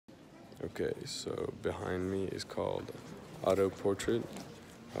Okay, so behind me is called Auto Portrait.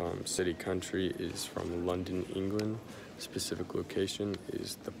 City country is from London, England. Specific location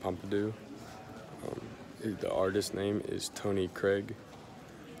is the Pompidou. The artist name is Tony Craig.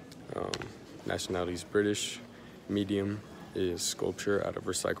 Nationality is British. Medium is sculpture out of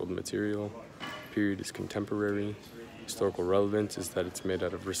recycled material. Period is contemporary. Historical relevance is that it's made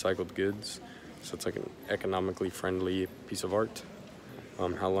out of recycled goods, so it's like an economically friendly piece of art.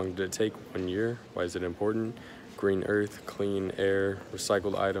 How long did it take? 1 year. Why is it important? Green earth, clean air,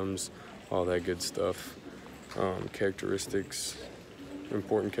 recycled items, all that good stuff. Characteristics,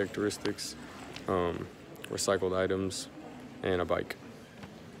 important characteristics, recycled items, and a bike.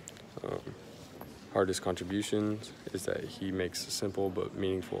 Artist contributions is that he makes simple but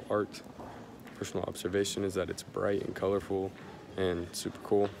meaningful art. Personal observation is that it's bright and colorful and super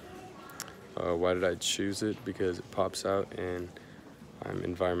cool. Why did I choose it? Because it pops out and I'm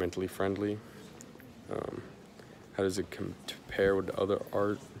environmentally friendly. How does it compare with other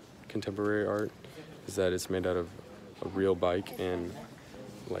art, contemporary art? Is that it's made out of a real bike and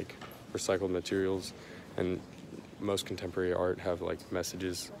like recycled materials, and most contemporary art have like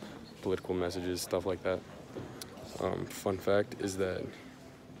messages, political messages, stuff like that. Fun fact is that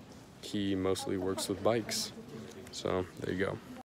he mostly works with bikes. So there you go.